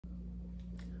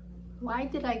Why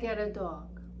did I get a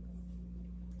dog?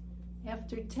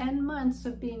 After 10 months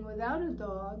of being without a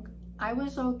dog, I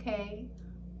was okay.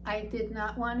 I did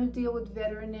not want to deal with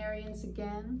veterinarians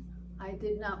again. I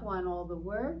did not want all the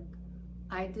work.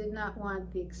 I did not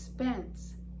want the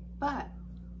expense. But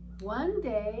one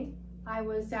day, I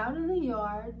was out in the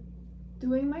yard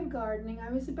doing my gardening.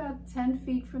 I was about 10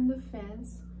 feet from the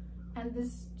fence, and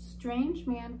this strange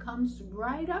man comes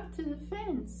right up to the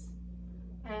fence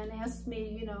and asked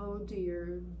me, you know, do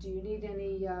you need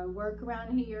any work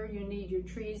around here? You need your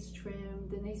trees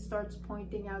trimmed? And he starts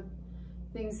pointing out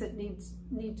things that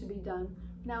need to be done.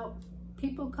 Now,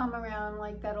 people come around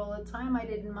like that all the time. I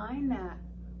didn't mind that.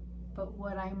 But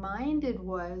what I minded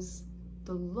was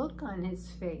the look on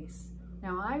his face.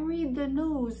 Now, I read the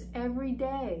news every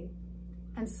day,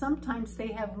 and sometimes they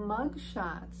have mug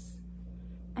shots.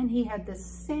 And he had the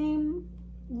same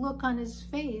look on his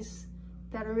face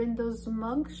that are in those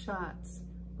mug shots,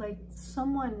 like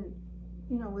someone,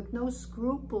 you know, with no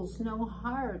scruples, no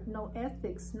heart, no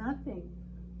ethics, nothing.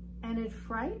 And it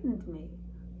frightened me.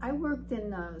 I worked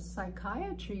in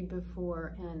psychiatry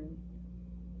before, and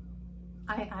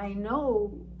I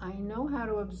know how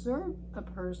to observe a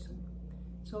person.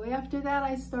 So after that,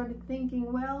 I started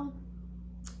thinking, well,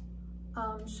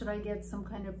 should I get some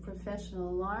kind of professional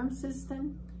alarm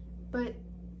system? But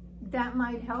that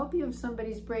might help you if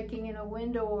somebody's breaking in a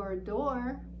window or a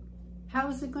door. How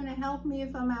is it going to help me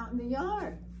if I'm out in the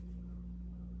yard?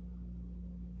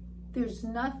 There's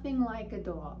nothing like a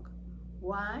dog.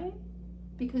 Why?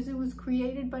 Because it was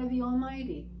created by the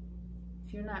Almighty.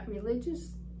 If you're not religious,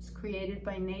 it's created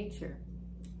by nature.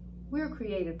 We're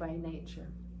created by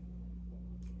nature.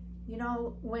 You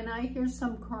know, when I hear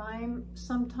some crime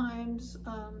sometimes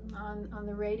on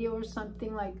the radio or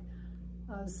something, like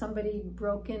somebody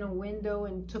broke in a window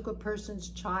and took a person's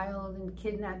child and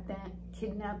kidnapped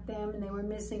them, and they were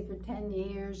missing for 10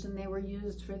 years and they were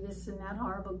used for this and that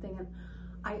horrible thing. And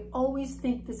I always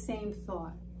think the same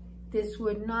thought. This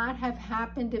would not have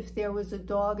happened if there was a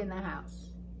dog in the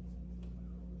house.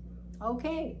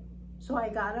 Okay, so I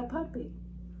got a puppy.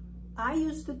 I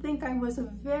used to think I was a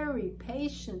very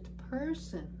patient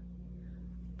person,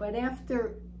 but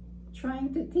after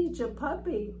trying to teach a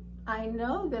puppy, I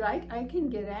know that I can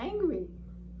get angry.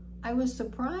 I was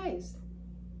surprised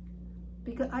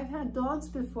because I've had dogs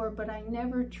before, but I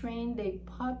never trained a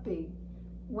puppy.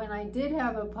 When I did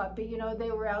have a puppy, you know,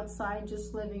 they were outside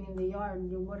just living in the yard,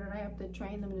 and what did I have to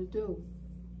train them to do?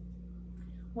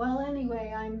 Well,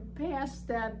 anyway, I'm past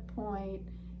that point,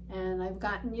 and I've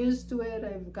gotten used to it.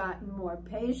 I've gotten more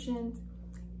patient,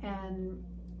 and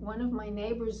one of my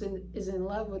neighbors is in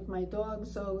love with my dog,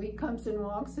 so he comes and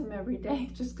walks him every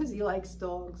day just because he likes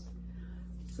dogs.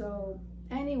 So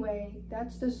anyway,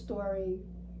 that's the story.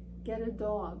 Get a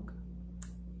dog.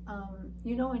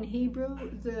 You know, in Hebrew,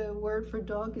 the word for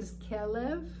dog is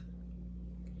kelev.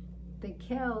 The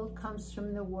kel comes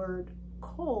from the word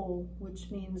kol, which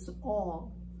means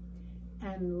all.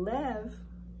 And lev,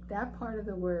 that part of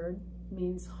the word,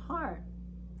 means heart.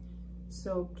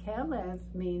 So kelev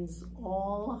means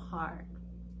all heart.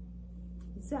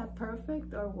 Is that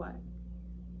perfect or what?